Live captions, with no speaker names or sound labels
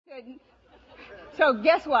didn't. So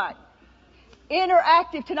guess what?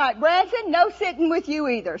 Interactive tonight. Branson, no sitting with you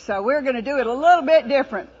either. So we're going to do it a little bit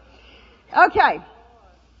different. Okay.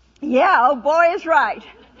 Yeah, oh boy is right.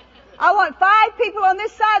 I want 5 people on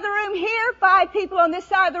this side of the room here, 5 people on this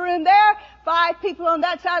side of the room there, 5 people on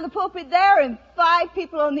that side of the pulpit there, and 5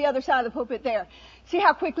 people on the other side of the pulpit there. See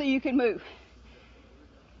how quickly you can move.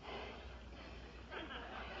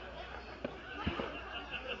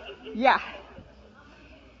 Yeah.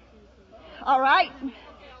 All right.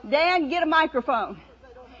 Dan, get a microphone.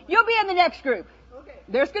 You'll be in the next group.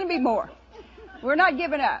 There's going to be more. We're not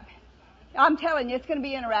giving up. I'm telling you, it's going to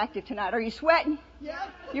be interactive tonight. Are you sweating? Yeah.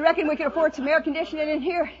 You reckon we could afford some air conditioning in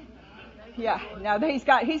here? Yeah. No, he's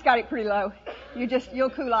got it pretty low. You'll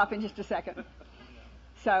cool off in just a second.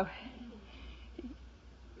 So,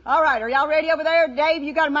 all right. Are y'all ready over there? Dave,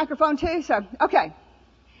 you got a microphone too? So, okay.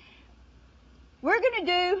 We're going to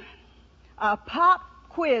do a pop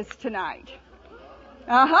quiz tonight.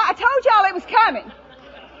 I told y'all it was coming.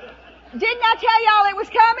 Didn't I tell y'all it was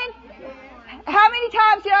coming? How many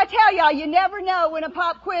times did I tell y'all you never know when a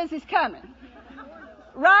pop quiz is coming?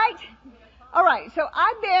 Right? All right. So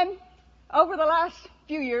I've been, over the last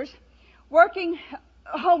few years, working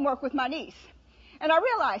homework with my niece. And I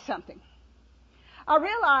realized something. I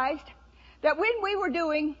realized that when we were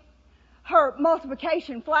doing her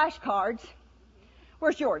multiplication flashcards,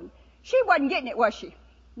 where's Jordan? She wasn't getting it, was she?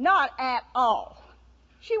 Not at all.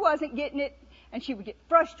 She wasn't getting it, and she would get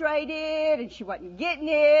frustrated, and she wasn't getting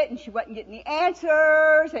it, and she wasn't getting the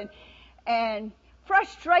answers, and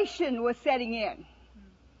frustration was setting in.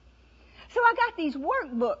 So I got these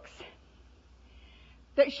workbooks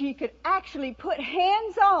that she could actually put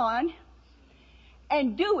hands on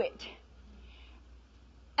and do it.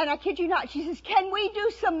 And I kid you not, she says, "Can we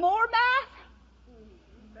do some more math?"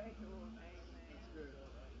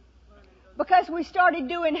 Because we started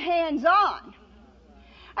doing hands-on.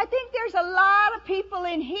 I think there's a lot of people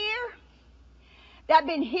in here that have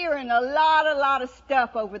been hearing a lot of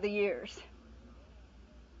stuff over the years.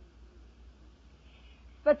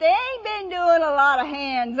 But they ain't been doing a lot of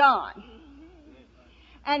hands-on.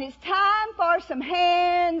 And it's time for some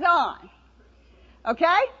hands-on.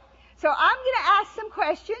 Okay? So I'm going to ask some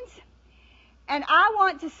questions, and I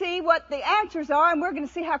want to see what the answers are, and we're going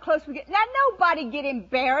to see how close we get. Now, nobody get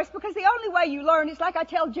embarrassed, because the only way you learn is like I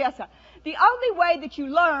tell Jessa. The only way that you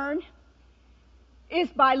learn is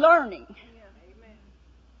by learning.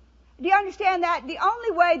 Do you understand that? The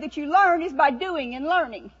only way that you learn is by doing and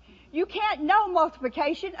learning. You can't know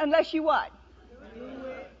multiplication unless you what?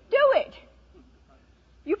 Do it.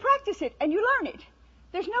 You practice it and you learn it.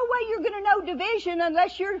 There's no way you're going to know division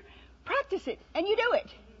unless you practice it and you do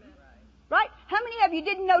it. Right? How many of you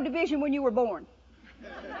didn't know division when you were born?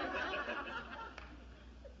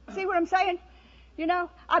 See what I'm saying? You know,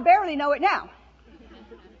 I barely know it now.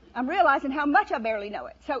 I'm realizing how much I barely know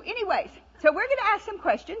it. So anyways, so we're going to ask some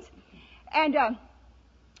questions, and I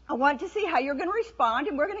want to see how you're going to respond,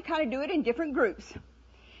 and we're going to kind of do it in different groups.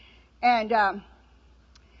 And the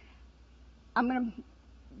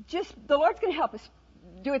Lord's going to help us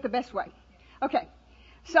do it the best way. Okay,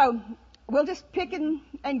 so we'll just pick and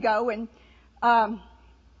go, and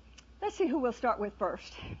let's see who we'll start with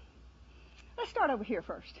first. Let's start over here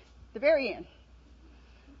first, the very end.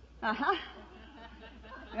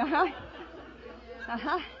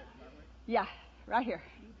 Yeah, right here.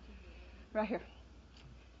 Right here.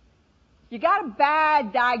 You got a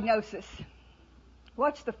bad diagnosis.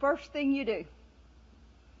 What's the first thing you do?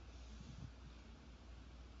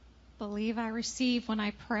 Believe I receive when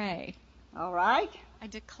I pray. All right. I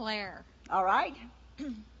declare. All right.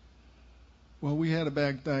 Well, we had a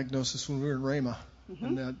bad diagnosis when we were in Rhema,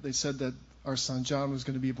 and they said that our son John was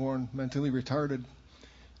going to be born mentally retarded.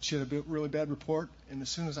 She had a really bad report, and as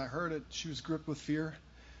soon as I heard it, she was gripped with fear.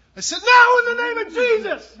 I said, "Now, in the name of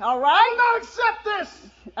Jesus, all right, I will not accept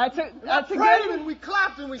this." That's a prayed, good. And we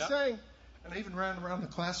clapped and we sang, and I even ran around the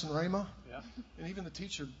class in Rhema. Yeah. And even the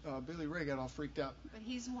teacher, Billy Ray, got all freaked out. But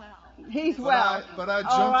he's well. He's well. But I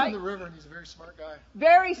jumped in the river, and he's a very smart guy.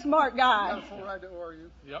 Very smart guy. Got a full ride to ORU.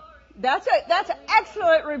 Yep. That's an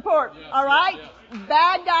excellent report. Yes, all right. yes.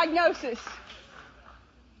 Bad diagnosis.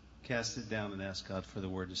 Cast it down and ask God for the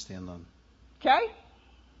word to stand on. Okay.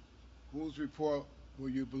 Whose report will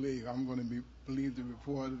you believe? I'm going to believe the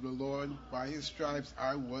report of the Lord. By his stripes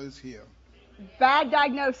I was healed. Bad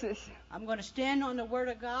diagnosis. I'm going to stand on the word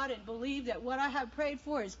of God and believe that what I have prayed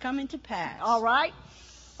for is coming to pass. All right.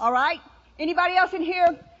 All right. Anybody else in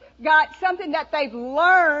here got something that they've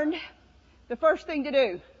learned the first thing to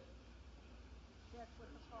do?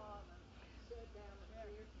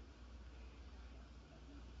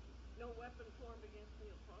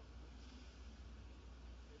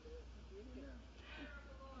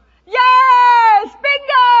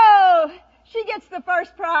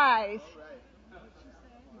 wise.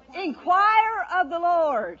 Inquire of the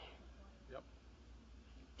Lord.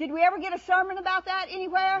 Did we ever get a sermon about that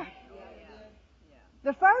anywhere?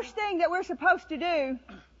 The first thing that we're supposed to do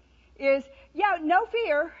is, no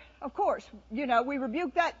fear, of course. We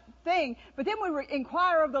rebuke that thing, but then we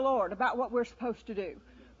inquire of the Lord about what we're supposed to do.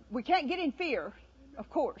 We can't get in fear, of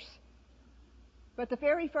course. But the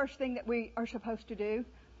very first thing that we are supposed to do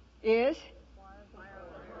is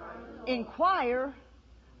inquire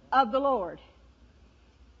of the Lord.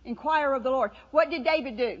 Inquire of the Lord. What did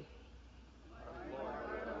David do?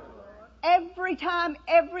 Every time,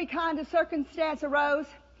 every kind of circumstance arose,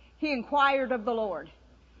 he inquired of the Lord.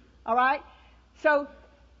 All right? So,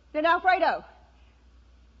 then Alfredo,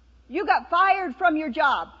 you got fired from your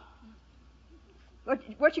job.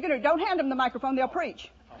 What you going to do? Don't hand them the microphone. They'll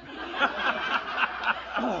preach.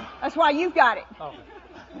 That's why you've got it.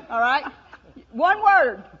 All right? One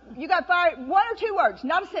word. You got fired. One or two words.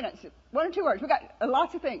 Not a sentence. One or two words. We got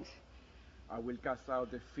lots of things. I will cast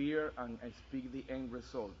out the fear and speak the end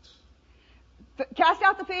result. Cast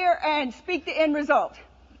out the fear and speak the end result.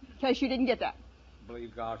 In case you didn't get that.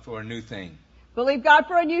 Believe God for a new thing. Believe God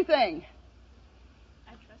for a new thing.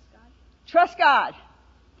 I trust God. Trust God.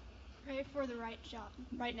 Pray for the right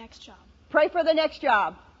next job. Pray for the next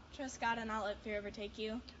job. Trust God and not let fear overtake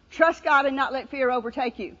you. Trust God and not let fear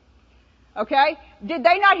overtake you. Okay? Did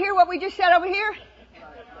they not hear what we just said over here?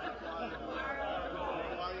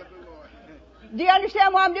 Do you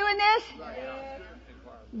understand why I'm doing this?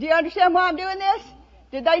 Do you understand why I'm doing this?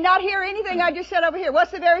 Did they not hear anything I just said over here?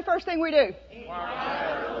 What's the very first thing we do?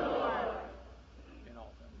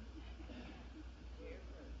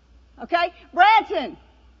 Okay? Branson,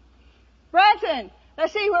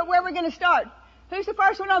 let's see where we're going to start. Who's the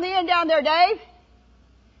first one on the end down there, Dave?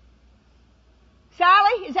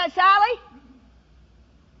 Sally? Is that Sally?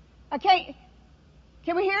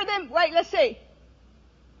 Can we hear them? Wait, let's see.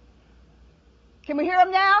 Can we hear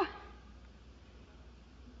them now?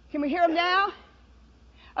 Can we hear them now?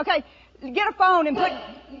 Okay, get a phone and put...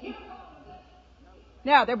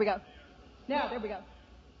 Now, there we go. Now, there we go.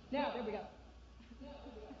 Now, there we go.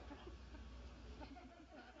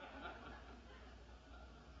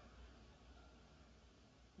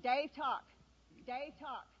 Dave, talk. Dave,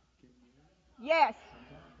 talk. Yes.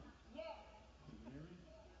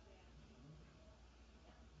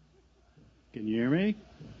 Can you hear me?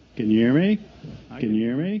 Can you hear me? Can you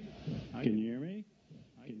hear me? Can you hear me?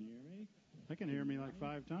 Can you hear me? I can hear me like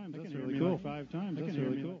 5 times. That's really cool. 5 times. That's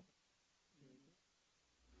really cool.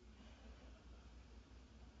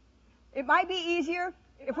 It might be easier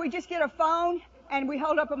if we just get a phone and we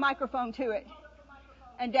hold up a microphone to it.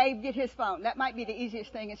 And Dave get his phone. That might be the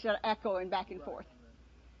easiest thing instead of echoing back and forth.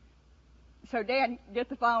 So Dan, get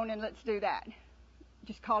the phone and let's do that.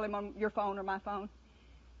 Just call him on your phone or my phone.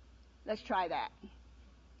 Let's try that.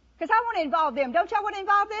 Because I want to involve them. Don't y'all want to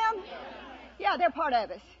involve them? Yeah, they're part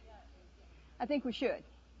of us. I think we should.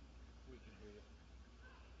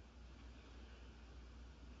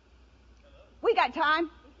 We got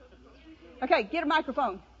time. Okay, get a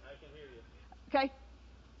microphone. Okay.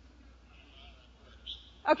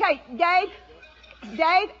 Okay, Dave,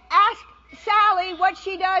 ask Sally what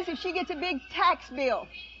she does if she gets a big tax bill.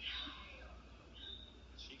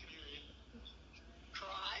 She can hear you.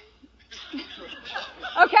 Cry.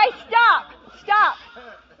 Okay, stop.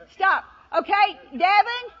 Okay,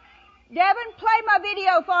 Devin, play my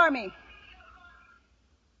video for me.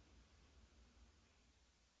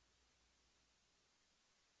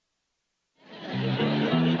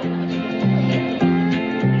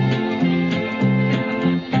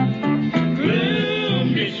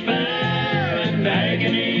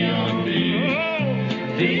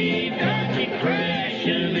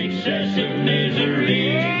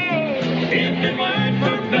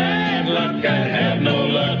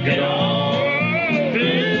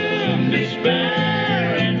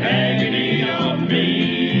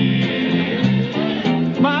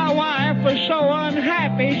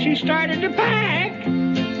 She started to pack,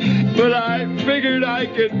 but I figured I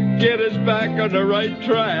could get us back on the right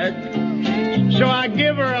track. So I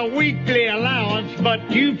give her a weekly allowance,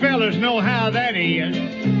 but you fellas know how that is.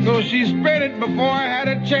 So she spent it before I had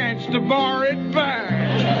a chance to borrow it back.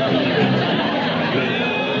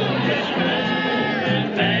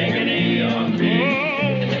 Agony on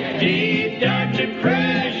me, deep dark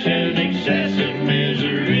depression, excessive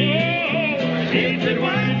misery. If it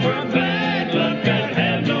weren't for bad luck, I'd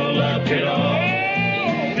have no luck at all.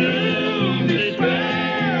 Gloom,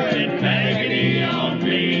 despair, and agony on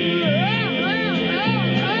me.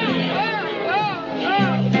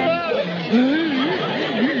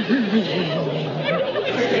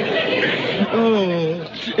 Oh,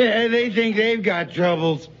 think they've got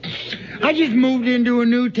troubles. I just moved into a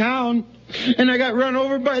new town, and I got run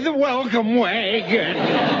over by the welcome wagon.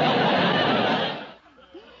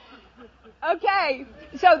 Okay,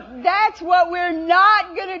 so that's what we're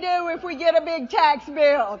not going to do if we get a big tax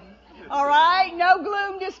bill. All right? No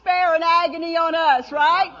gloom, despair, and agony on us,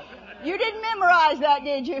 right? You didn't memorize that,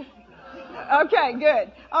 did you? Okay,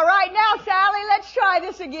 good. All right, now, Sally, let's try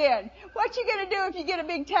this again. What you going to do if you get a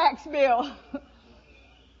big tax bill?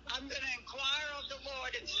 I'm going to inquire of the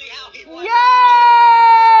Lord and see how he wants.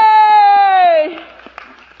 Yay!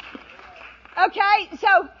 Okay,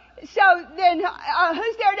 so then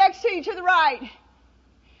who's there next to you to the right?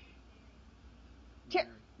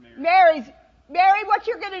 Mary, what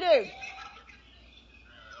you're going to do?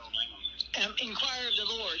 Inquire of the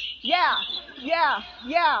Lord.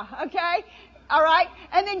 Yeah, okay. All right.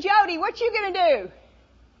 And then Jody, what you going to do?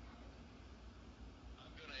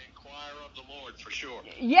 I'm going to inquire of the Lord for sure.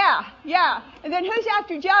 Yeah. And then who's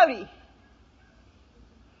after Jody?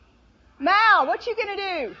 Mal, what you going to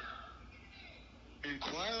do?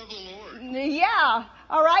 Inquire of the Lord. Yeah.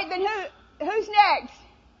 All right. Then who's next?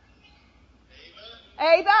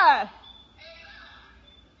 Ava.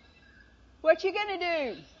 What you going to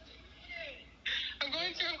do? I'm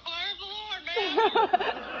going to inquire of the Lord, man.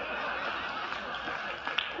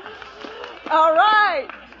 All right.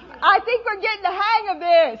 I think we're getting the hang of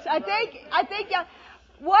this. I think,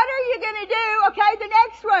 what are you going to do? Okay, the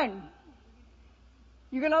next one.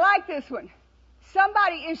 You're going to like this one.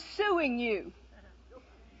 Somebody is suing you.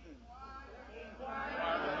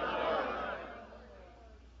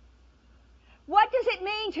 What does it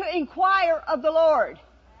mean to inquire of the Lord?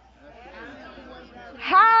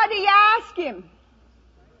 How do you ask Him?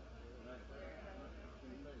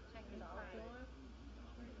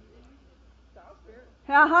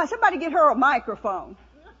 Somebody get her a microphone.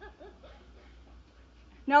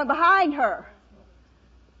 No, behind her.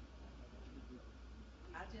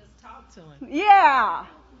 I just talked to him. Yeah,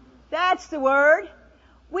 that's the word.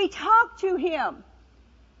 We talk to Him.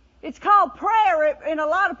 It's called prayer in a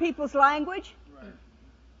lot of people's language. Right.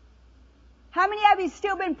 How many of you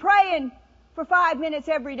still been praying for 5 minutes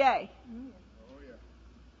every day? Oh, yeah.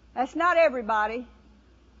 That's not everybody.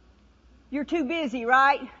 You're too busy,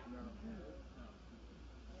 right?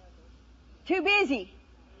 Too busy.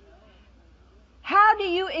 How do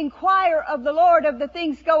you inquire of the Lord of the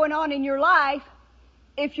things going on in your life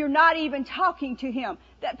if you're not even talking to Him?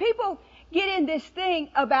 That people get in this thing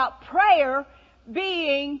about prayer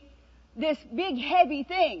being this big heavy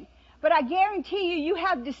thing. But I guarantee you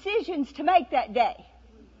have decisions to make that day.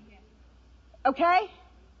 Okay?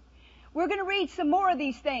 We're going to read some more of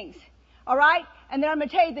these things. All right? And then I'm going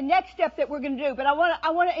to tell you the next step that we're going to do. But I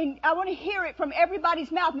want to hear it from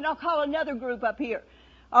everybody's mouth, and I'll call another group up here.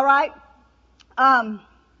 All right?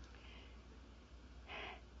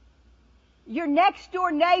 Your next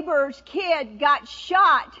door neighbor's kid got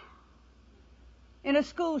shot in a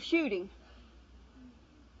school shooting.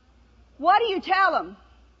 What do you tell them?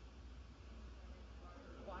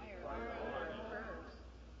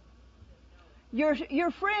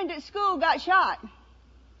 Your friend at school got shot.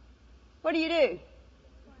 What do?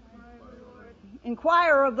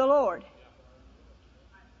 Inquire of the Lord.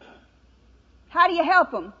 How do you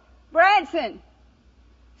help them? Branson,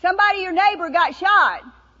 your neighbor got shot.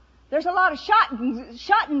 There's a lot of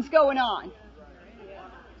shottings going on.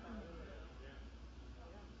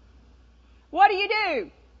 What do you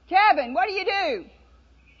do? Kevin, what do you do?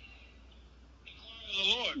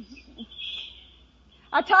 Inquire of the Lord.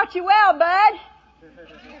 I taught you well, bud.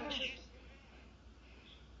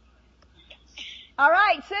 All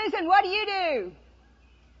right, Susan, what do you do?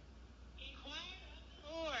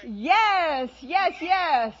 Yes.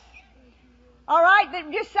 All right,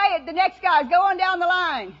 then just say it. The next guys, go on down the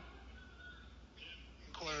line.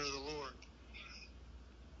 Inquire of the Lord.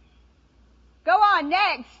 Go on,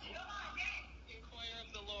 next. Inquire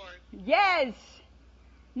of the Lord. Yes.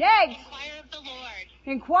 Next. Inquire of the Lord.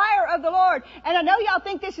 Inquire of the Lord. And I know y'all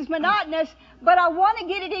think this is monotonous, but I want to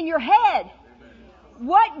get it in your head.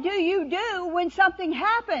 What do you do when something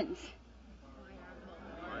happens?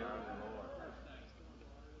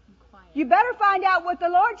 You better find out what the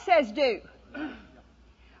Lord says do.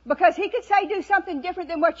 Because He could say do something different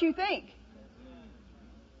than what you think.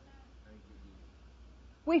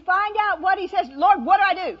 We find out what He says. Lord, what do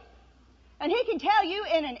I do? And He can tell you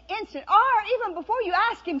in an instant, or even before you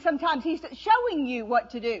ask Him, sometimes He's showing you what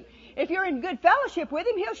to do. If you're in good fellowship with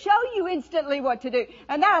Him, He'll show you instantly what to do.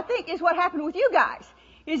 And that, I think, is what happened with you guys,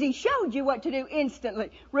 is He showed you what to do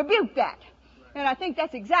instantly. Rebuke that. And I think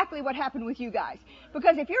that's exactly what happened with you guys.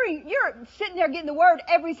 Because if you're sitting there getting the Word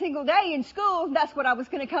every single day in school, that's what I was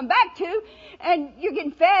going to come back to, and you're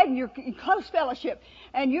getting fed and you're in close fellowship,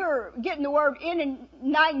 and you're getting the Word in and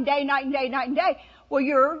night and day, night and day, night and day, well,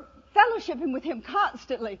 you're fellowshipping with Him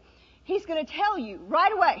constantly. He's going to tell you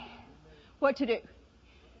right away what to do.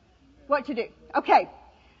 What to do. Okay.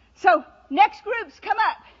 So, next groups come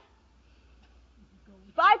up.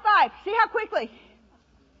 5-5. See how quickly.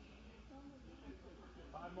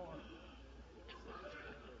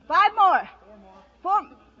 5 more.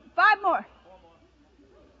 5 more.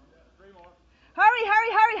 Hurry.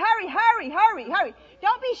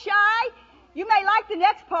 Don't be shy. You may like the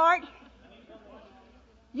next part.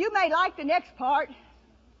 You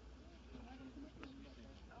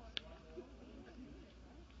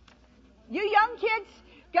young kids,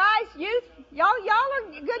 guys, youth, y'all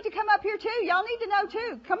are good to come up here too. Y'all need to know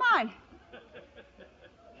too. Come on.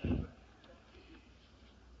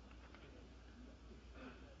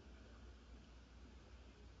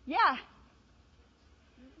 Yeah.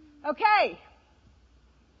 Okay.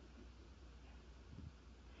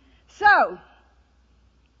 So,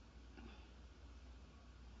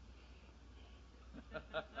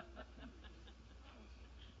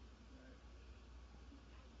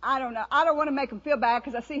 I don't know. I don't want to make them feel bad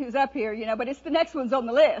because I see who's up here, but it's the next one's on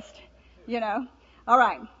the list, All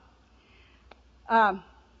right.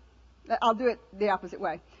 I'll do it the opposite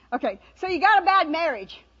way. Okay. So you got a bad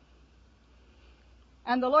marriage.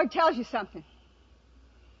 And the Lord tells you something.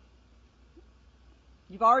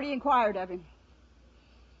 You've already inquired of Him.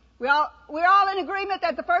 We're all in agreement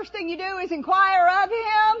that the first thing you do is inquire of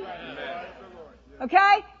Him.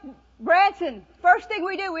 Okay? Branson, first thing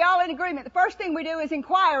we do, we all in agreement. The first thing we do is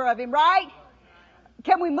inquire of Him, right?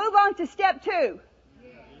 Can we move on to step 2?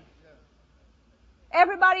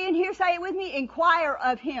 Everybody in here say it with me, inquire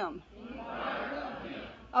of Him.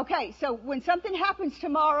 Okay, so when something happens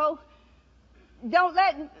tomorrow, don't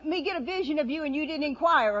let me get a vision of you and you didn't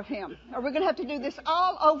inquire of Him. Or we're going to have to do this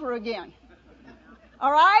all over again.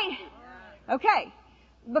 All right? Okay.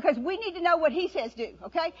 Because we need to know what He says do,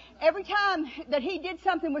 okay? Every time that He did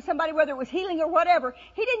something with somebody, whether it was healing or whatever,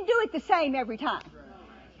 He didn't do it the same every time.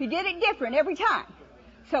 He did it different every time.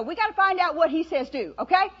 So we got to find out what He says do,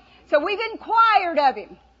 okay? So we've inquired of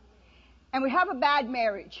Him. And we have a bad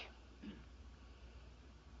marriage.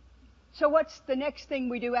 So what's the next thing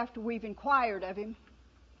we do after we've inquired of Him?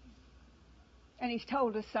 And He's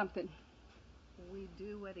told us something. We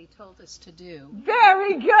do what He told us to do.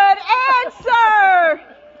 Very good answer!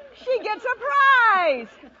 She gets a prize.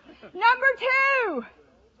 Number 2.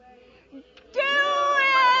 Do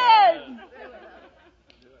it!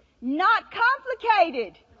 Not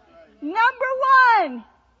complicated. Number 1.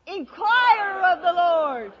 Inquire of the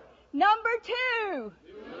Lord. Number 2. Do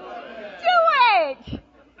it!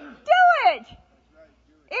 Do it!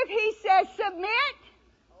 If He says submit,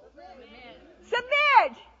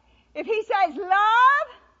 submit. If He says love,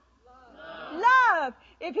 love.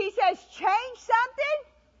 If He says change something,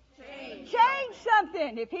 change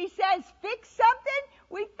something. If He says fix something,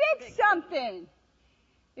 we fix something.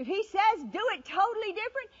 If He says do it totally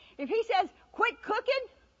different, if He says quit cooking,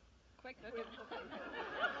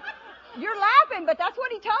 you're laughing, but that's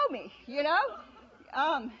what He told me,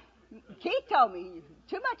 Keith told me,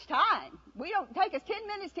 too much time. We don't take us 10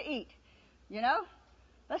 minutes to eat,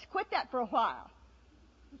 Let's quit that for a while.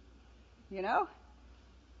 We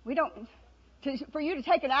don't, for you to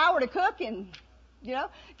take an hour to cook and,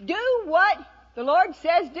 do what the Lord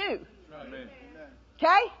says do. Amen.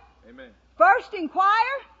 Okay? Amen. First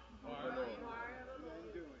inquire,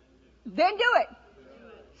 then do it.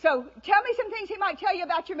 So tell me some things He might tell you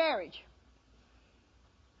about your marriage.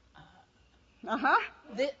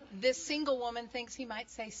 This single woman thinks He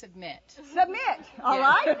might say submit. Submit. All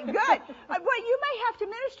right. Good. Well, you may have to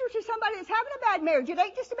minister to somebody that's having a bad marriage. It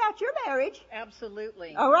ain't just about your marriage.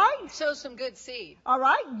 Absolutely. All right. Sow some good seed. All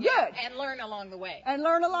right. Good. Yeah, and learn along the way.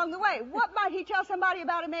 What might He tell somebody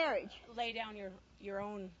about a marriage? Lay down your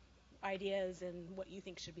own ideas and what you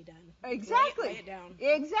think should be done. Exactly. Lay it down.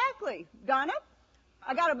 Exactly. Donna,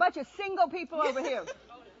 I got a bunch of single people over here.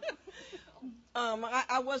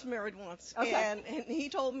 I was married once, okay. and he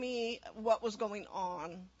told me what was going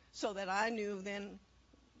on so that I knew then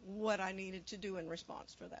what I needed to do in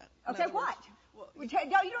response for that. Okay, what? You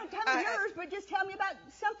don't tell me yours, but just tell me about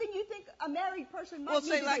something you think a married person might need to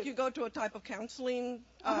do. Well, say like you go to a type of counseling,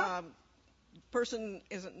 person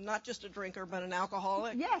is not just a drinker but an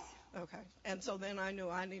alcoholic. Yes. Okay, and so then I knew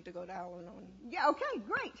I need to go to Al-Anon. Yeah, okay,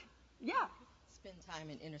 great. Yeah. Spend time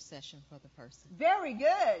in intercession for the person. Very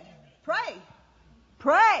good. Pray.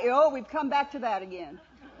 Pray. Oh, we've come back to that again.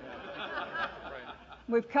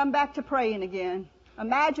 We've come back to praying again.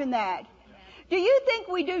 Imagine that. Do you think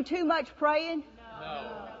we do too much praying?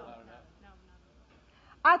 No.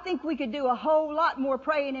 I think we could do a whole lot more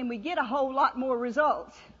praying and we get a whole lot more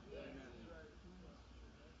results.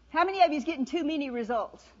 How many of you is getting too many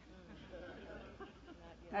results?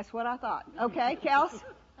 That's what I thought. Okay, Kels?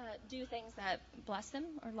 Do things that bless him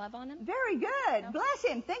or love on him. Very good. Bless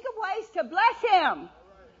him. Think of ways to bless him.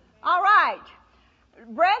 All right.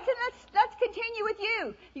 Branson, let's continue with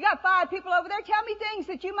you. You got 5 people over there. Tell me things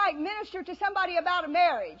that you might minister to somebody about a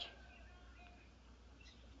marriage.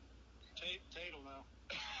 Tatel now.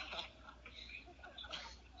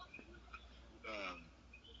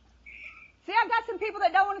 See, I've got some people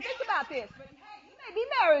that don't want to think about this, but hey, you may be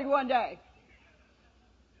married one day.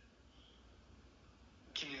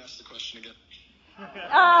 Can you ask the question again?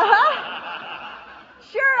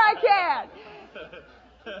 Sure I can.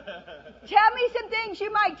 Tell me some things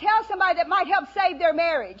you might tell somebody that might help save their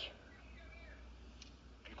marriage.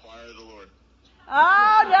 Inquire of the Lord.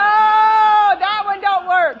 Oh, no, that one don't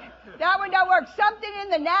work. That one don't work. Something in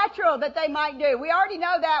the natural that they might do. We already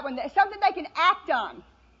know that one. Something they can act on.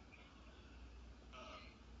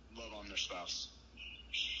 Love on their spouse.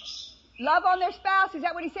 Love on their spouse? Is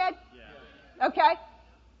that what he said? Yeah. Okay.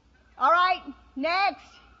 All right. Next.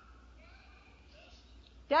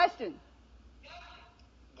 Dustin.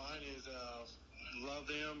 Mine is love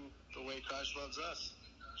them the way Christ loves us.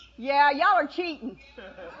 Yeah, y'all are cheating.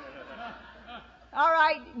 All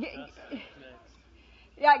right.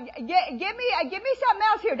 Yeah, give me something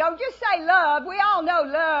else here. Don't just say love. We all know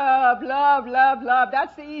love, love, love, love.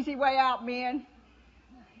 That's the easy way out, men.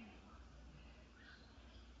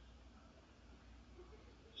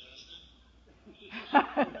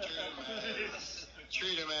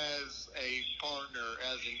 Treat him as a partner,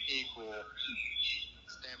 as an equal.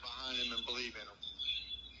 Stand behind him and believe in him.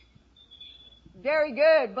 Very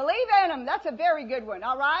good. Believe in him. That's a very good one.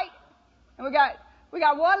 All right. And we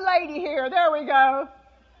got one lady here. There we go.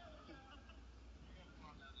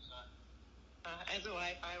 As a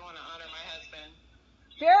wife, I want to honor my husband.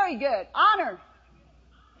 Very good. Honor.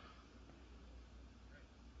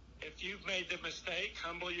 If you've made the mistake,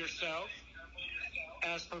 humble yourself.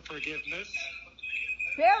 Ask for forgiveness.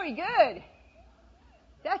 Very good.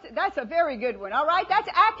 That's a very good one. All right. That's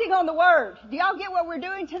acting on the word. Do y'all get what we're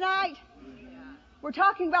doing tonight? We're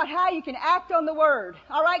talking about how you can act on the word.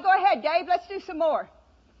 All right. Go ahead, Dave. Let's do some more.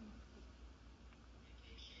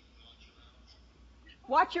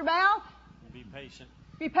 Watch your mouth. Be patient.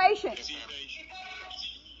 Be patient.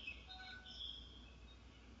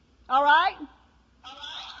 All right.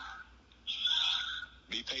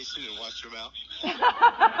 Be patient and watch your mouth.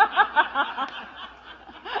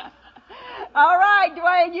 All right,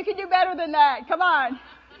 Dwayne, you can do better than that. Come on.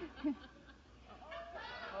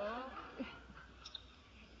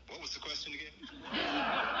 What was the question again?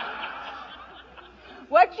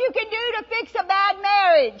 What you can do to fix a bad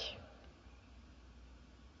marriage.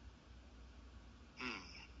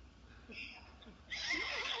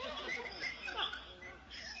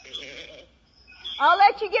 I'll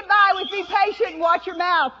let you get by with be patient and watch your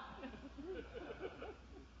mouth.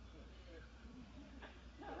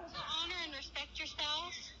 So honor and respect your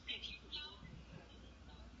spouse.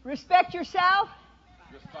 Respect yourself?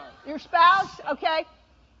 Your spouse? Okay.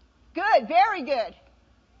 Good. Very good.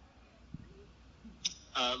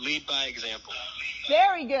 Lead by example.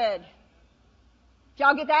 Very good. Did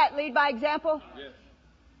y'all get that? Lead by example? Yes.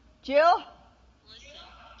 Jill?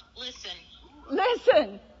 Listen.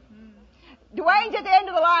 Listen. Dwayne's at the end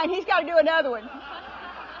of the line. He's got to do another one.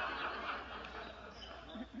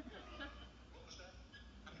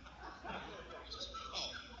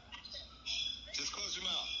 Just close your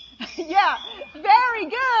mouth. Yeah, very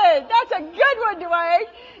good. That's a good one, Dwayne.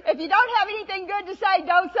 If you don't have anything good to say,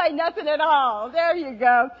 don't say nothing at all. There you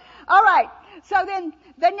go. All right. So then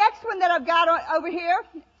the next one that I've got over here,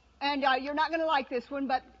 and you're not going to like this one,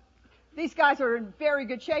 but these guys are in very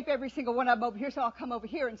good shape, every single one of them over here, so I'll come over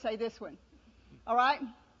here and say this one. All right?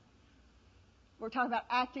 We're talking about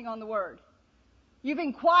acting on the word. You've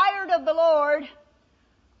inquired of the Lord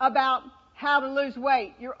about how to lose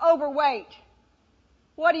weight. You're overweight.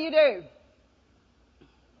 What do?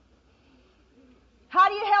 How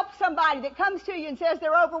do you help somebody that comes to you and says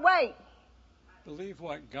they're overweight? Believe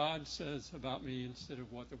what God says about me instead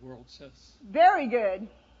of what the world says. Very good.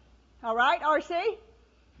 All right, R.C.?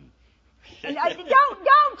 And, don't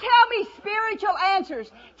tell me spiritual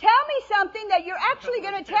answers. Tell me something that you're actually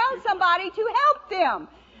going to tell somebody to help them.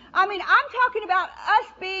 I mean, I'm talking about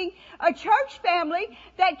us being a church family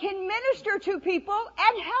that can minister to people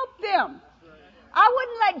and help them. I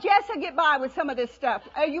wouldn't let Jessa get by with some of this stuff.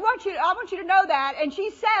 I want you to know that, and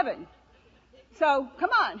she's 7. So, come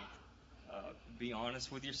on. Be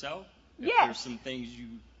honest with yourself. If Yes. there's some things you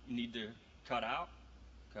need to cut out,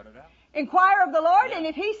 cut it out. Inquire of the Lord, and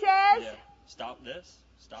if He says, Stop this,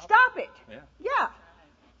 stop it. Yeah. Yeah.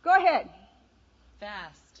 Go ahead.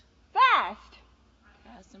 Fast. Fast.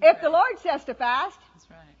 Fast and If pray. the Lord says to fast, That's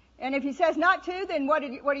right. and if He says not to, then what do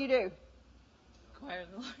you do? Inquire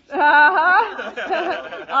of the Lord.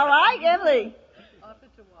 Uh-huh. All right, Emily. Offer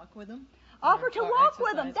to walk with them. Offer to Or walk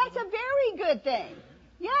with them. exercise That's a very good thing.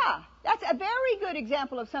 Yeah, that's a very good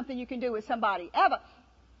example of something you can do with somebody. Eva.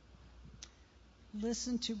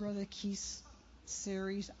 Listen to Brother Keith's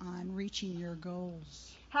series on reaching your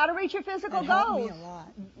goals. How to reach your physical That helped goals. me a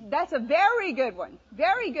lot. That's a very good one.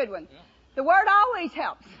 Very good one. The Word always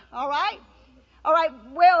helps. All right? All right,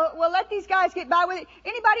 we'll let these guys get by with it.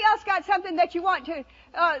 Anybody else got something that you want to,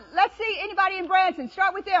 let's see, anybody in Branson,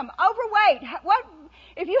 start with them. Overweight. What,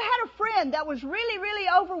 if you had a friend that was really, really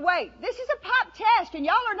overweight, this is a pop test and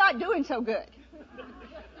y'all are not doing so good.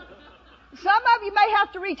 Some of you may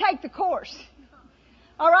have to retake the course.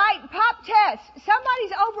 All right, pop test.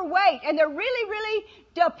 Somebody's overweight and they're really, really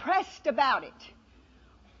depressed about it.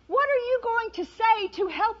 What are you going to say to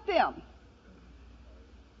help them?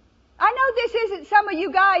 I know this isn't some of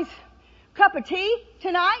you guys' cup of tea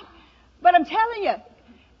tonight, but I'm telling you,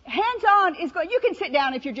 hands-on is going. You can sit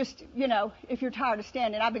down if you're just, if you're tired of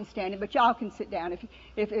standing. I've been standing, but y'all can sit down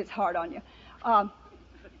if it's hard on you.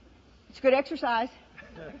 It's good exercise.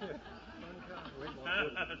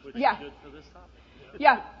 Yeah.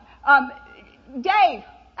 Yeah. Dave,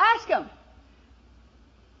 ask him.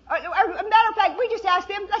 As a matter of fact, we just asked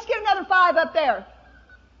him. Let's get another 5 up there.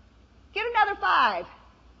 Get another 5.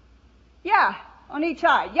 Yeah, on each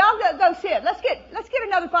side. Y'all go sit. Let's get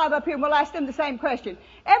another 5 up here and we'll ask them the same question.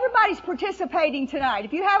 Everybody's participating tonight.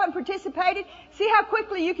 If you haven't participated, see how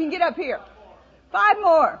quickly you can get up here. 5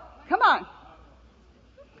 more. Come on.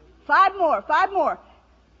 5 more. 5 more.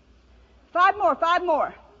 5 more. 5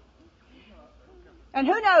 more. And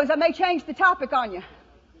who knows, I may change the topic on you.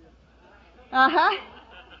 Uh-huh.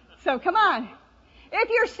 So come on. If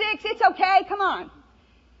you're 6, it's okay. Come on.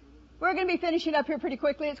 We're going to be finishing up here pretty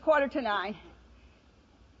quickly. It's 8:45.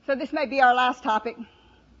 So this may be our last topic.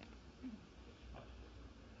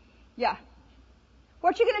 Yeah.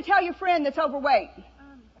 What you going to tell your friend that's overweight?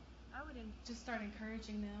 I would just start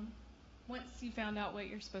encouraging them. Once you found out what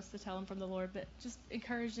you're supposed to tell them from the Lord, but just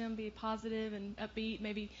encourage them, be positive and upbeat.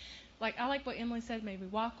 Maybe, I like what Emily said, maybe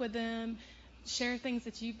walk with them, share things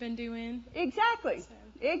that you've been doing. Exactly.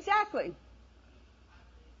 Exactly.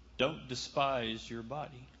 Don't despise your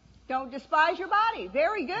body. Don't despise your body.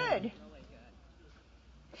 Very good.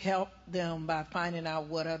 Help them by finding out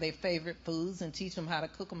what are their favorite foods and teach them how to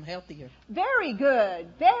cook them healthier. Very good.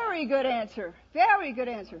 Very good answer. Very good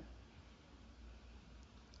answer.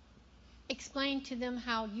 Explain to them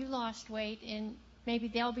how you lost weight, and maybe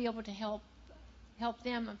they'll be able to help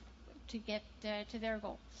them to get to their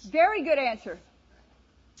goals. Very good answer.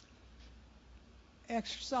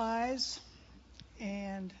 Exercise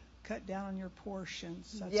and cut down on your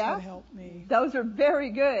portions. That's what helped me. Those are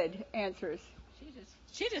very good answers.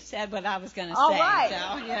 She just said what I was going to All say.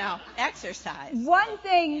 right. So, exercise. One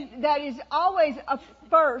thing that is always a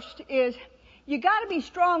first is you got to be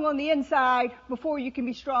strong on the inside before you can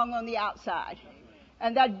be strong on the outside.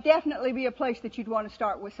 And that'd definitely be a place that you'd want to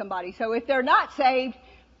start with somebody. So if they're not saved,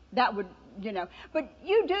 that would, But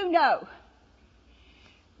you do know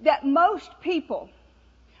that most people,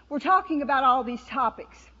 we're talking about all these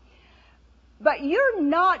topics, but you're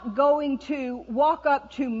not going to walk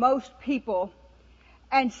up to most people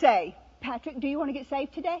and say, Patrick, do you want to get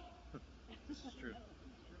saved today? That's true.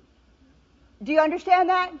 Do you understand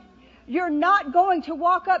that? You're not going to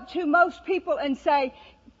walk up to most people and say,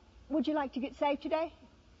 would you like to get saved today?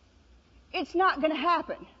 It's not going to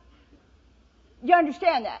happen. You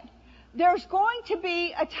understand that? There's going to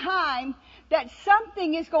be a time that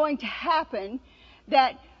something is going to happen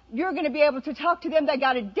that you're going to be able to talk to them. They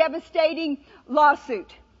got a devastating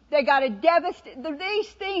lawsuit. They got these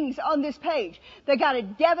things on this page. They got a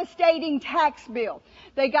devastating tax bill.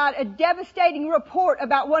 They got a devastating report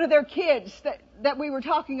about one of their kids that we were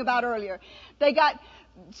talking about earlier. They got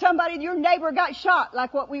your neighbor got shot,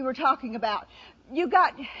 like what we were talking about. You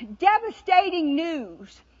got devastating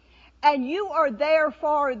news, and you are there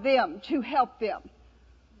for them to help them.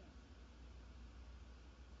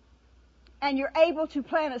 And you're able to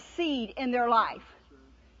plant a seed in their life.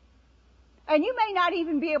 And you may not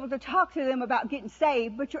even be able to talk to them about getting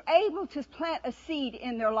saved, but you're able to plant a seed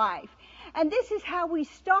in their life. And this is how we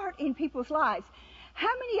start in people's lives.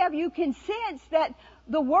 How many of you can sense that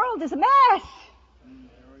the world is a mess?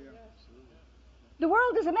 The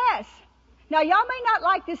world is a mess. Now, y'all may not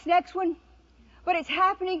like this next one, but it's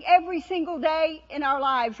happening every single day in our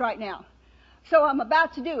lives right now. So I'm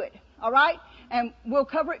about to do it, all right? And we'll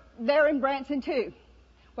cover it there in Branson, too.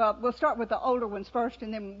 Well, we'll start with the older ones first,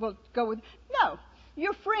 and then we'll go with... No,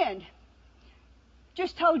 your friend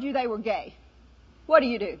just told you they were gay. What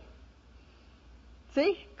do?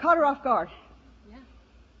 See? Caught her off guard. Yeah.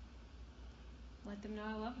 Let them know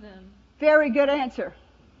I love them. Very good answer.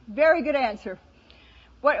 Very good answer.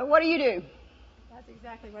 What do? That's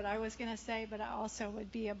exactly what I was going to say, but I also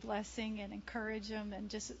would be a blessing and encourage them and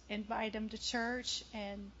just invite them to church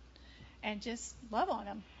and just love on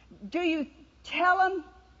them. Do you tell them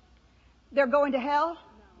they're going to hell?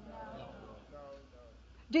 No.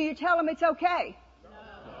 Do you tell them it's okay? No.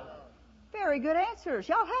 Very good answers.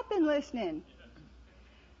 Y'all have been listening.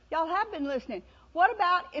 Y'all have been listening. What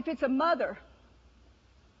about if it's a mother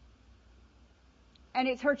and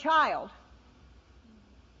it's her child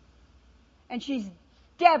and she's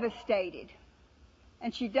devastated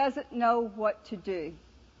and she doesn't know what to do?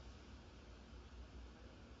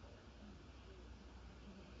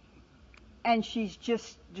 And she's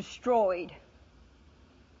just destroyed.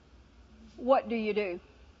 What do? You're there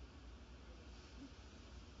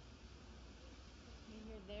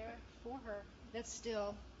for her. That's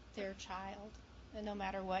still their child. And no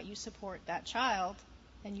matter what, you support that child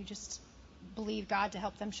and you just believe God to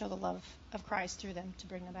help them show the love of Christ through them to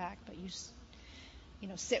bring them back. But you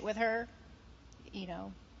sit with her,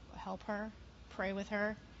 help her, pray with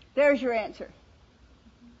her. There's your answer.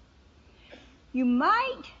 You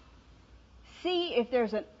might see if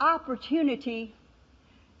there's an opportunity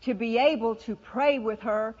to be able to pray with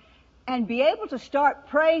her and be able to start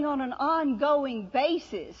praying on an ongoing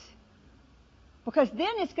basis. Because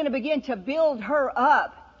then it's going to begin to build her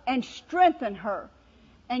up and strengthen her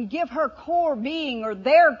and give her core being or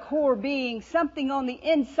their core being something on the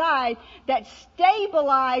inside that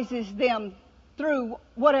stabilizes them through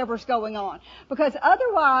whatever's going on. Because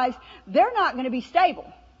otherwise, they're not going to be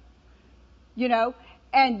stable.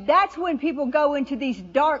 And that's when people go into these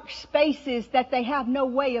dark spaces that they have no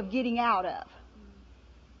way of getting out of.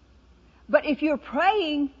 But if you're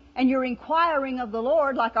praying and you're inquiring of the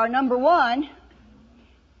Lord, like our number one,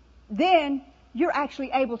 then you're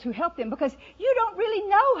actually able to help them because you don't really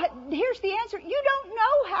know. Here's the answer. You don't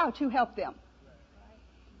know how to help them.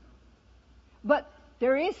 But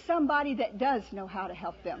there is somebody that does know how to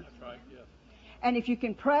help them. And if you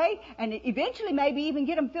can pray and eventually maybe even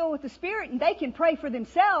get them filled with the Spirit and they can pray for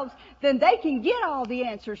themselves, then they can get all the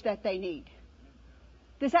answers that they need.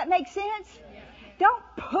 Does that make sense? Don't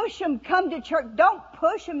push them, come to church. Don't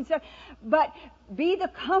push them, but be the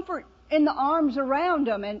comfort in the arms around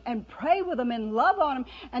them and pray with them and love on them.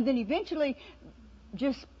 And then eventually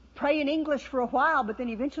just pray in English for a while, but then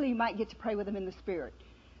eventually you might get to pray with them in the Spirit.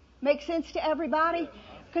 Make sense to everybody?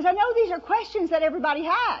 Because I know these are questions that everybody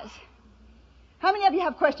has. How many of you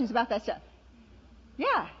have questions about that stuff?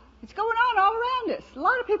 Yeah, it's going on all around us. A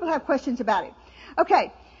lot of people have questions about it.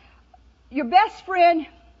 Okay, your best friend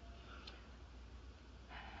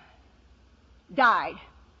died.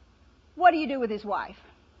 What do you do with his wife?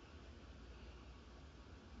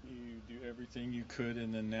 You do everything you could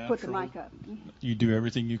in the natural. Put the mic up. You do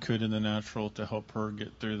everything you could in the natural to help her get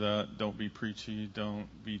through that. Don't be preachy. Don't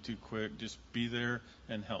be too quick. Just be there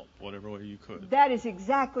and help whatever way you could. That is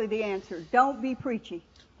exactly the answer. Don't be preachy.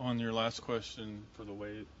 On your last question for the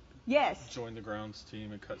way. Yes. Join the grounds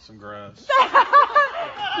team and cut some grass.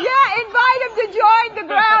 Yeah, invite them to join the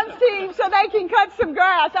grounds team so they can cut some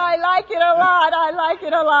grass. I like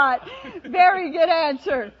it a lot. Very good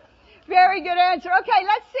answer. Very good answer. Okay,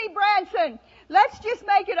 let's see Branson. Let's just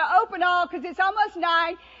make it an open all because it's almost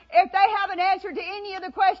 9. If they haven't answered to any of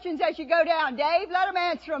the questions as you go down, Dave, let them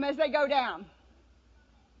answer them as they go down.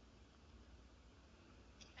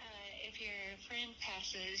 If your friend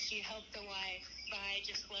passes, you help the wife by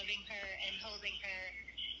just loving her and holding her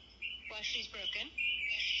while she's broken,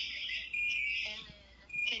 and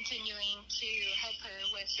continuing to help her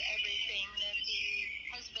with everything that the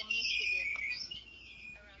husband used to do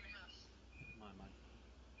around the house.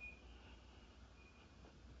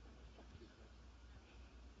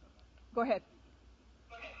 Go ahead.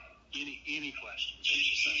 Any questions?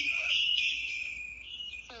 Just any questions.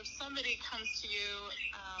 So if somebody comes to you,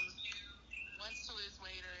 wants to lose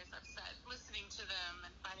weight or is upset, listening to them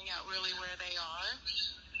and finding out really where they are,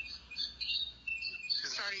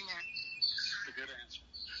 starting there. That's a good answer.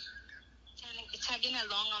 Tagging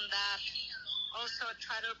along on that, also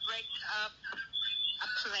try to break up a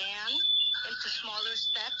plan into smaller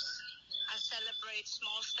steps. celebrate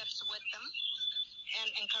small steps with them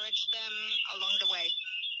and encourage them along the way.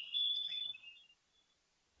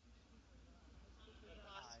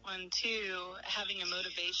 One, two, having a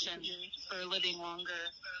motivation for living longer,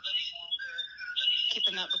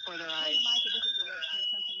 keeping that before their eyes.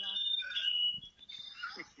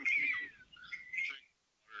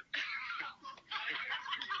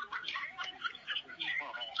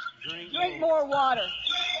 Drink more water.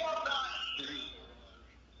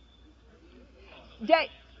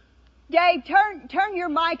 Dave, turn your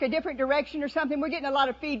mic a different direction or something. We're getting a lot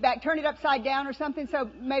of feedback. Turn it upside down or something, so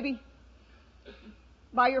maybe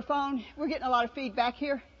by your phone. We're getting a lot of feedback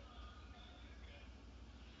here.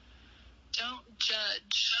 Don't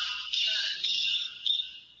judge.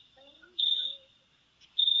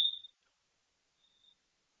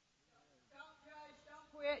 Don't judge,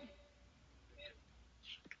 don't quit.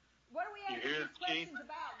 What are we answering these questions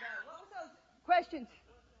about, though? What was those questions?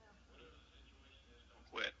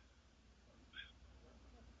 Quit.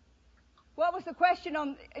 What was the question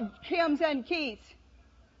on Kim's and Keith's?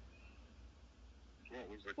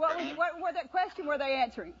 What question were they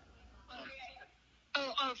answering?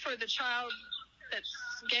 Oh, for the child that's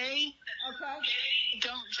gay? Okay.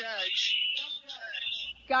 Don't judge.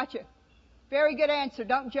 Gotcha. Very good answer.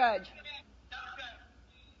 Don't judge.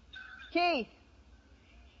 Keith.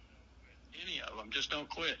 Any of them. Just don't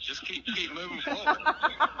quit. Just keep moving forward.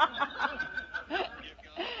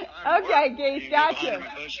 Okay, Keith. Gotcha.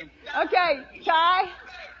 Okay, Ty.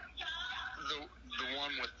 The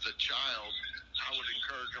one with the child, I would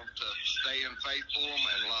encourage them to stay in faith for them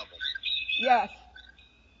and love them. Yes.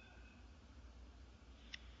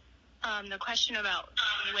 The question about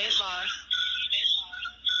weight loss,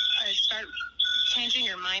 start changing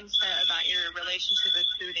your mindset about your relationship with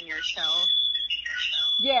food and yourself.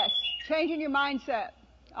 Yes, changing your mindset.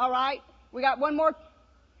 All right. We got one more.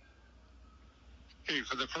 Hey,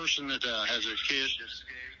 for the person that has a kid that's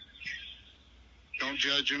gay, don't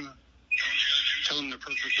judge them. Tell them they're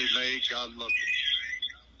perfectly made. God loves them.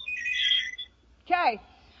 Okay.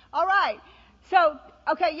 All right. So,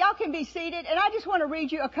 okay, y'all can be seated, and I just want to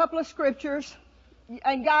read you a couple of scriptures.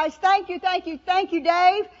 And guys, thank you,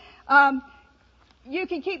 Dave. You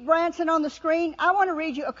can keep Branson on the screen. I want to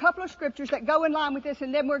read you a couple of scriptures that go in line with this,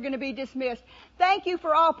 and then we're going to be dismissed. Thank you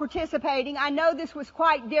for all participating. I know this was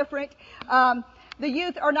quite different. The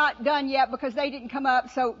youth are not done yet because they didn't come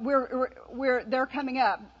up, so they're coming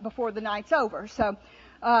up before the night's over. So,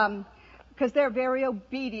 because they're very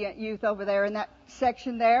obedient youth over there in that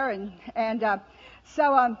section there, and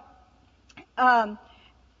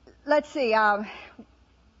let's see. I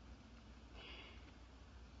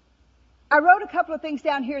wrote a couple of things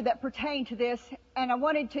down here that pertain to this, and I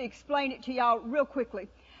wanted to explain it to y'all real quickly.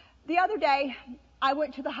 The other day, I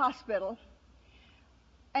went to the hospital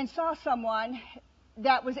and saw someone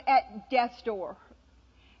that was at death's door,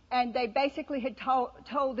 and they basically had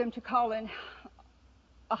told them to call in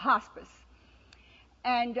a hospice.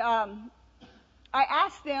 And I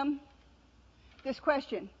asked them this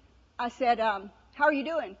question. I said, how are you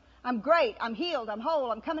doing? I'm great. I'm healed. I'm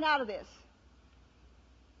whole. I'm coming out of this.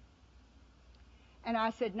 And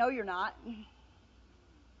I said, no, you're not.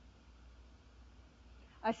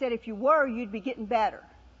 I said, if you were, you'd be getting better.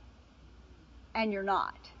 And you're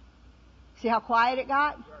not. See how quiet it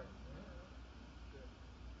got?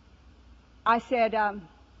 I said,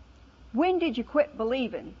 when did you quit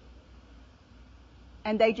believing?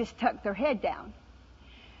 And they just tucked their head down.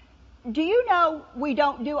 Do you know we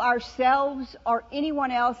don't do ourselves or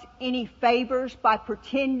anyone else any favors by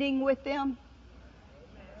pretending with them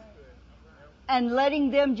and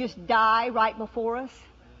letting them just die right before us?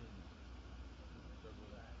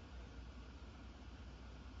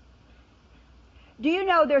 Do you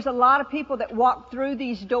know there's a lot of people that walk through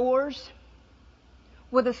these doors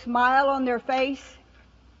with a smile on their face,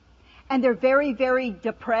 and they're very, very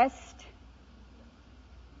depressed,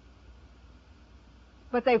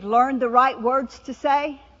 but they've learned the right words to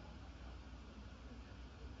say?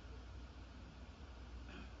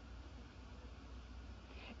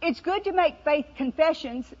 It's good to make faith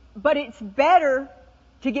confessions, but it's better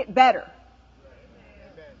to get better.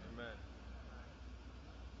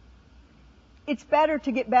 It's better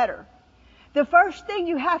to get better. The first thing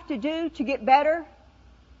you have to do to get better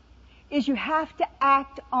is you have to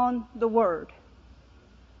act on the Word.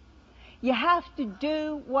 You have to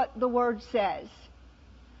do what the Word says.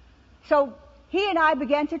 So he and I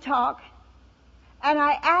began to talk, and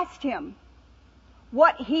I asked him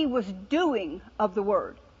what he was doing of the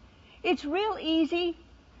Word. It's real easy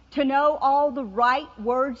to know all the right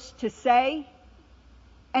words to say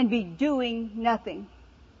and be doing nothing.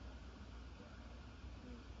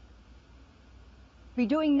 be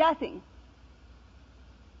doing nothing.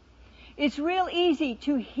 It's real easy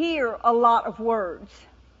to hear a lot of words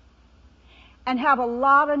and have a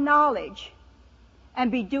lot of knowledge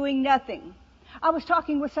and be doing nothing. I was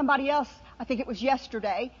talking with somebody else, I think it was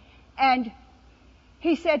yesterday, and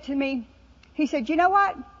he said to me, he said, you know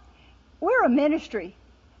what? We're a ministry,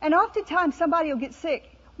 and oftentimes somebody will get sick.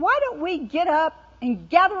 Why don't we get up and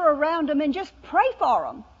gather around them and just pray for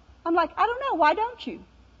them? I'm like, I don't know. Why don't you?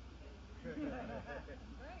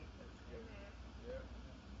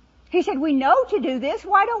 He said, we know to do this.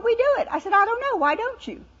 Why don't we do it? I said, I don't know. Why don't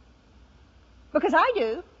you? Because I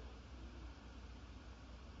do.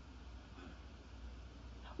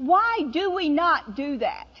 Why do we not do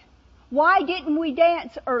that? Why didn't we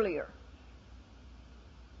dance earlier?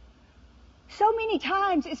 So many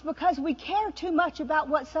times it's because we care too much about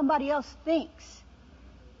what somebody else thinks.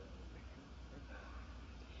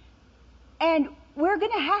 And we're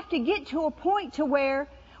going to have to get to a point to where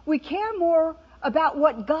we care more about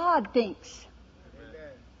what God thinks.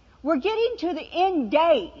 We're getting to the end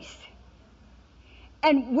days.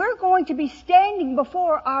 And we're going to be standing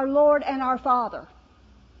before our Lord and our Father.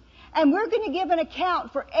 And we're going to give an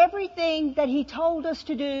account for everything that He told us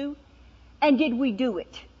to do, and did we do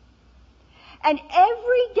it? And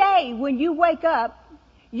every day when you wake up,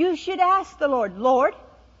 you should ask the Lord, Lord,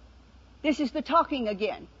 this is the talking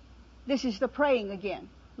again. This is the praying again.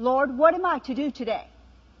 Lord, what am I to do today?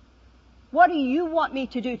 What do you want me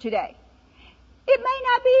to do today? It may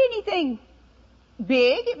not be anything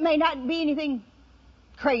big. It may not be anything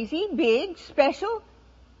crazy, big, special.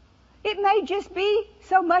 It may just be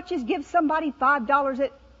so much as give somebody $5 to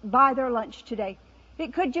buy their lunch today.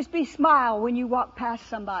 It could just be smile when you walk past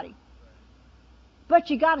somebody. But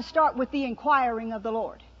you got to start with the inquiring of the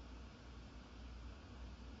Lord.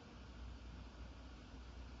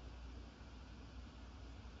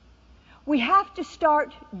 We have to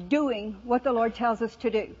start doing what the Lord tells us to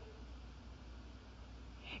do.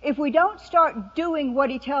 If we don't start doing what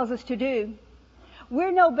He tells us to do,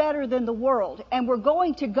 we're no better than the world, and we're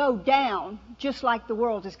going to go down just like the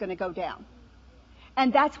world is going to go down.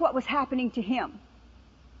 And that's what was happening to him.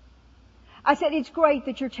 I said, it's great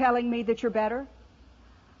that you're telling me that you're better.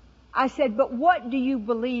 I said, but what do you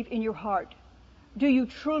believe in your heart? Do you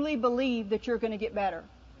truly believe that you're going to get better?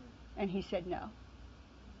 And he said, no.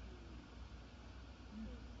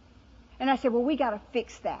 And I said, well, we got to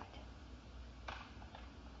fix that.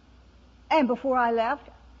 And before I left,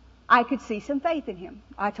 I could see some faith in him.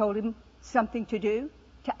 I told him something to do,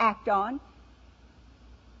 to act on.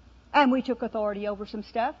 And we took authority over some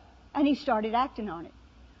stuff, and he started acting on it.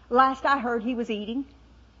 Last I heard, he was eating.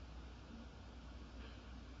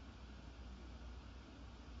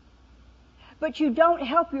 But you don't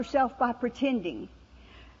help yourself by pretending.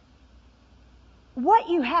 What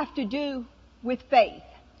you have to do with faith.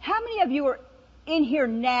 How many of you are in here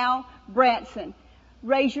now, Branson?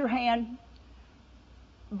 Raise your hand.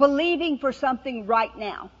 Believing for something right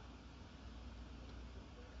now.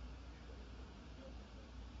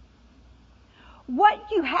 What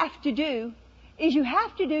you have to do is you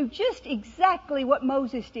have to do just exactly what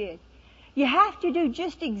Moses did. You have to do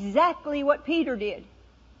just exactly what Peter did.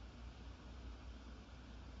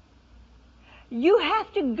 You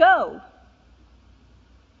have to go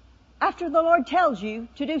after the Lord tells you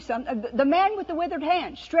to do something. The man with the withered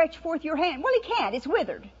hand, stretch forth your hand. Well, he can't. It's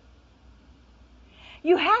withered.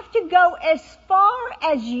 You have to go as far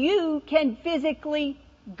as you can physically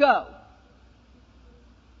go.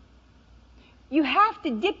 You have to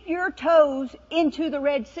dip your toes into the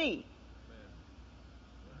Red Sea.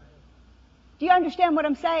 Do you understand what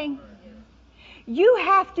I'm saying? You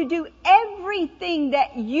have to do everything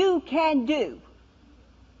that you can do.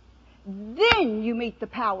 Then you meet the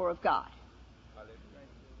power of God.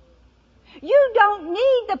 You don't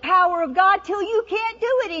need the power of God till you can't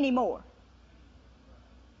do it anymore.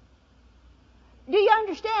 Do you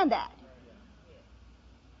understand that?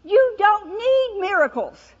 You don't need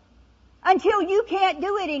miracles until you can't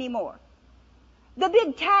do it anymore. The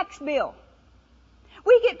big tax bill.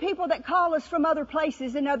 We get people that call us from other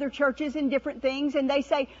places and other churches and different things, and they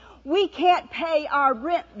say, we can't pay our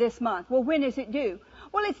rent this month. Well, when is it due?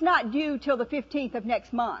 Well, it's not due till the 15th of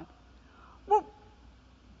next month. Well,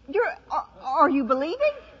 are you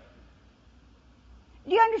believing?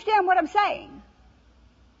 Do you understand what I'm saying?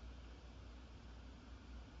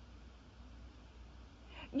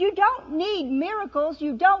 You don't need miracles.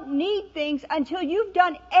 You don't need things until you've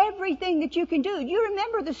done everything that you can do. You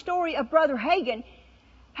remember the story of Brother Hagin,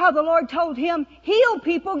 how the Lord told him, heal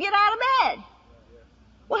people, get out of bed.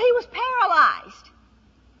 Well, he was paralyzed.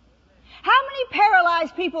 How many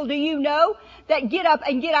paralyzed people do you know that get up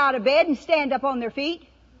and get out of bed and stand up on their feet?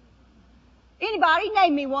 Anybody?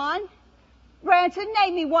 Name me one. Branson,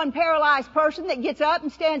 name me one paralyzed person that gets up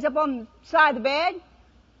and stands up on the side of the bed.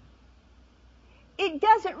 It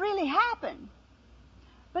doesn't really happen.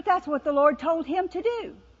 But that's what the Lord told him to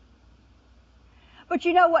do. But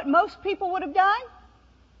you know what most people would have done?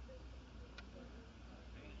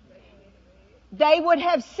 They would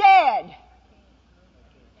have said,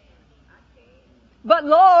 but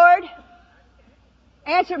Lord,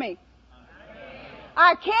 answer me.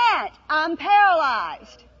 I can't. I'm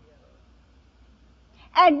paralyzed.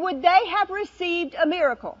 And would they have received a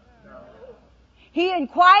miracle? He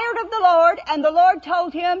inquired of the Lord, and the Lord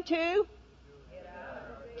told him to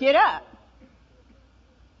get up.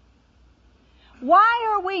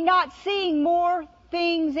 Why are we not seeing more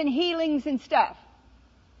things and healings and stuff?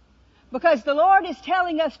 Because the Lord is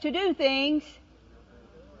telling us to do things,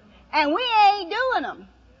 and we ain't doing them.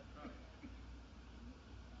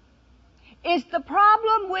 Is the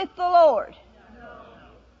problem with the Lord?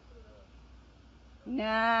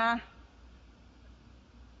 Nah.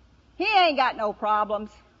 He ain't got no problems.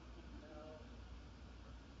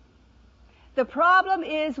 The problem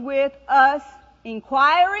is with us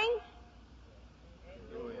inquiring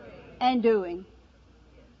and doing.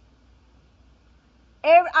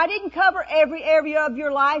 I didn't cover every area of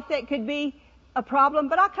your life that could be a problem,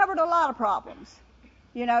 but I covered a lot of problems.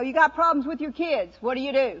 You know, you got problems with your kids. What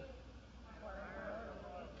do?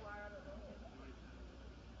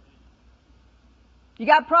 You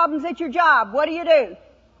got problems at your job. What do?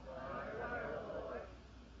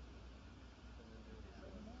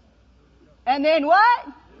 And then what?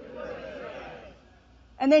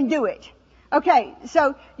 And then do it. Okay,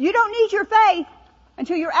 so you don't need your faith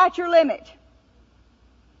until you're at your limit.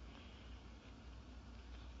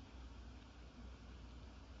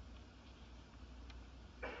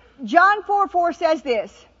 John 4:4 says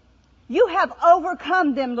this, you have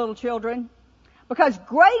overcome them, little children, because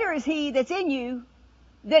greater is he that's in you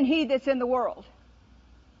than he that's in the world.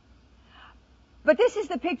 But this is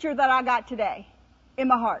the picture that I got today in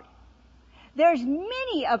my heart. There's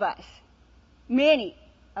many of us,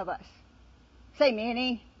 say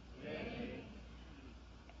many,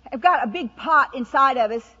 have got a big pot inside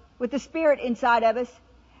of us with the Spirit inside of us,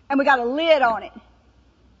 and we got a lid on it.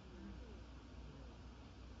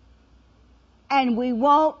 And we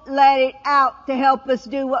won't let it out to help us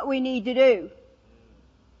do what we need to do.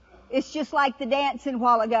 It's just like the dancing a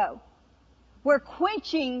while ago. We're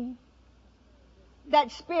quenching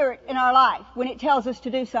that Spirit in our life when it tells us to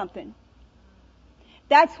do something.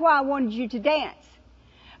 That's why I wanted you to dance.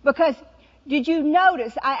 Because did you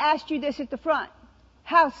notice, I asked you this at the front,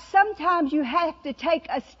 how sometimes you have to take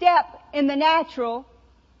a step in the natural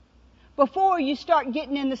before you start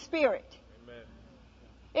getting in the Spirit. Amen.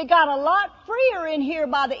 It got a lot freer in here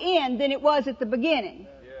by the end than it was at the beginning.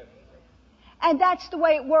 Yes. And that's the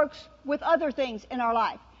way it works with other things in our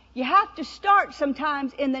life. You have to start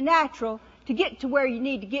sometimes in the natural to get to where you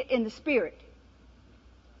need to get in the Spirit.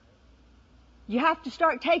 You have to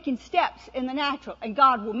start taking steps in the natural, and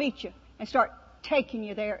God will meet you and start taking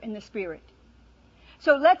you there in the Spirit.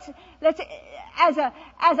 So let's as an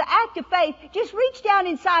act of faith, just reach down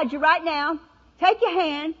inside you right now, take your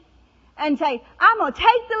hand, and say, I'm going to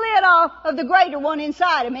take the lid off of the greater one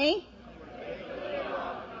inside of me.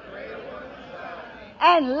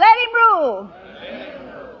 And let him rule.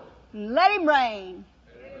 And let him reign.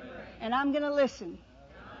 And I'm going to listen.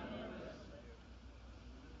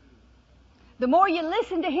 The more you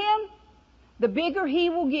listen to him, the bigger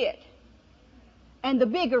he will get. And the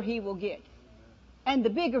bigger he will get. And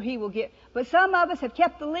the bigger he will get. But some of us have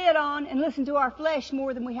kept the lid on and listened to our flesh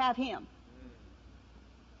more than we have him.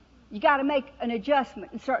 You got to make an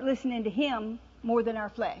adjustment and start listening to him more than our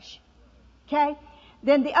flesh. Okay?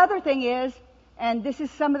 Then the other thing is, and this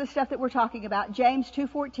is some of the stuff that we're talking about, James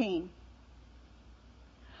 2:14.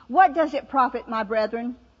 What does it profit, my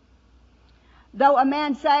brethren, though a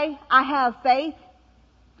man say, I have faith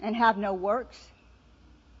and have no works?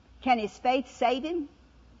 Can his faith save him?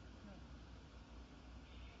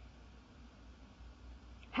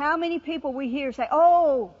 How many people we hear say,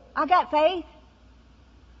 oh, I got faith.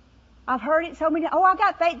 I've heard it so many times. Oh, I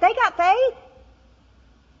got faith. They got faith.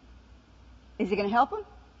 Is it going to help them?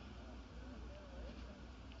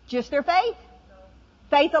 Just their faith?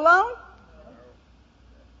 Faith alone?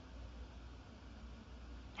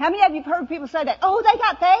 How many of you have heard people say that? Oh, they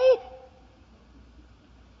got faith.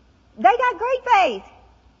 They got great faith.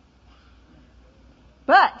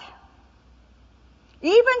 But,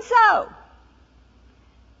 even so,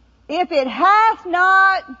 if it hath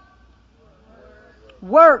not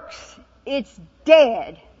works, It's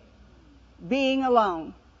dead being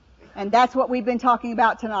alone. And that's what we've been talking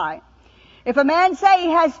about tonight. If a man say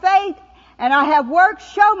he has faith and I have works,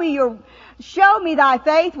 show me thy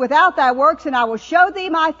faith without thy works, and I will show thee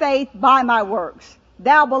my faith by my works.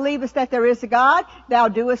 Thou believest that there is a God, thou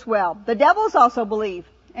doest well. The devils also believe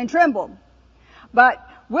and tremble. But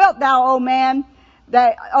wilt thou, O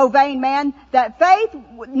vain man,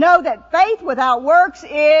 know that faith without works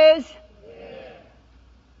is...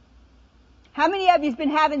 How many of you have been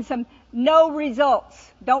having some no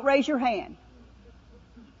results? Don't raise your hand.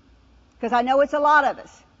 Because I know it's a lot of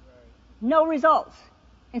us. No results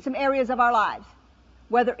in some areas of our lives.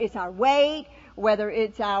 Whether it's our weight, whether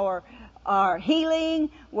it's our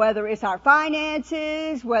healing, whether it's our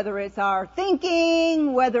finances, whether it's our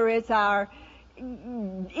thinking, whether it's our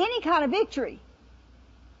any kind of victory.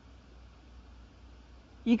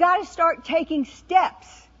 You got to start taking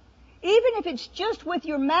steps. Even if it's just with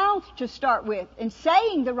your mouth to start with and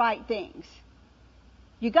saying the right things.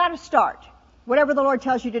 You got to start. Whatever the Lord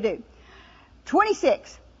tells you to do.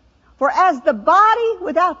 26. For as the body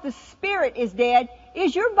without the spirit is dead,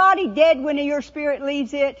 is your body dead when your spirit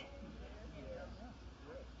leaves it?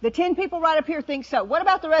 The 10 people right up here think so. What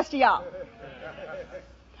about the rest of y'all?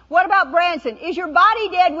 What about Branson? Is your body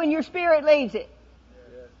dead when your spirit leaves it?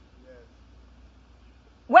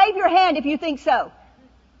 Wave your hand if you think so.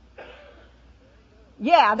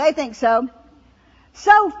 Yeah, they think so.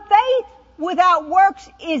 So faith without works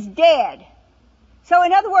is dead. So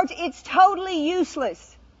in other words, it's totally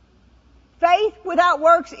useless. Faith without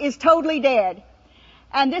works is totally dead.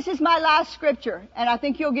 And this is my last scripture, and I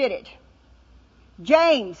think you'll get it.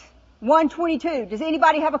 James 1:22. Does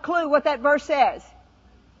anybody have a clue what that verse says?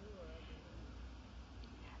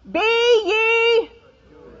 Be ye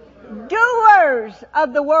doers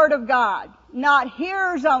of the word of God, not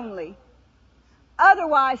hearers only.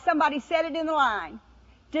 Otherwise, somebody said it in the line,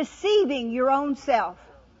 deceiving your own self.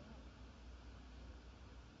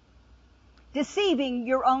 Deceiving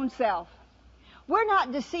your own self. We're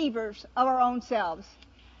not deceivers of our own selves.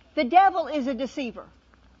 The devil is a deceiver.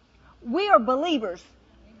 We are believers.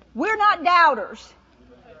 We're not doubters.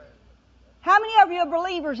 How many of you are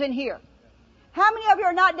believers in here? How many of you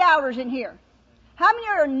are not doubters in here? How many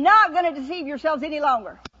of you are not going to deceive yourselves any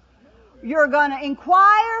longer? You're going to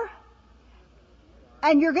inquire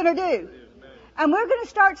and you're going to do. And we're going to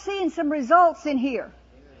start seeing some results in here.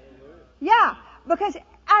 Yeah, because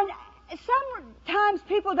sometimes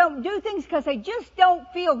people don't do things because they just don't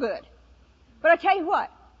feel good. But I tell you what,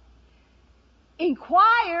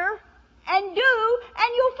 inquire and do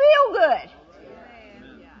and you'll feel good.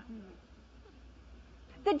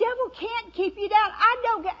 The devil can't keep you down.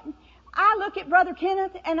 I look at Brother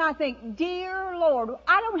Kenneth and I think, dear Lord,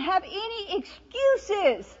 I don't have any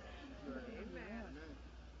excuses.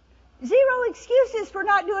 Zero excuses for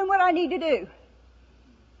not doing what I need to do.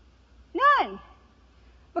 None.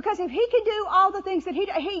 Because if he can do all the things that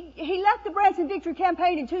he left the Branson Victory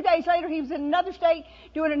Campaign and 2 days later he was in another state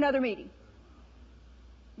doing another meeting.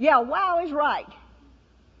 Yeah, wow is right.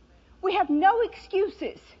 We have no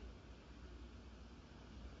excuses.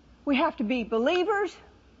 We have to be believers,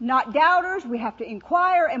 not doubters. We have to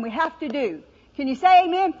inquire and we have to do. Can you say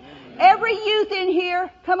amen? Every youth in here,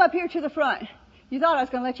 come up here to the front. You thought I was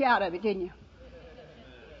going to let you out of it, didn't you?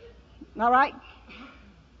 All right?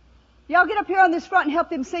 Y'all get up here on this front and help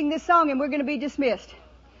them sing this song and we're going to be dismissed.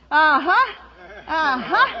 Uh-huh.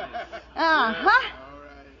 Uh-huh. Uh-huh.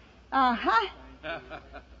 Uh-huh.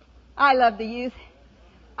 I love the youth.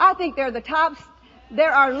 I think they're the tops.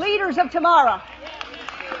 They're our leaders of tomorrow.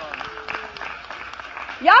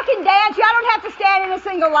 Y'all can dance. Y'all don't have to stand in a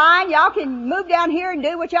single line. Y'all can move down here and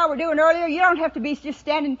do what y'all were doing earlier. You don't have to be just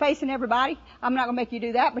standing facing everybody. I'm not going to make you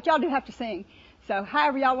do that, but y'all do have to sing. So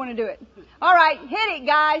however y'all want to do it. All right, hit it,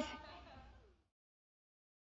 guys.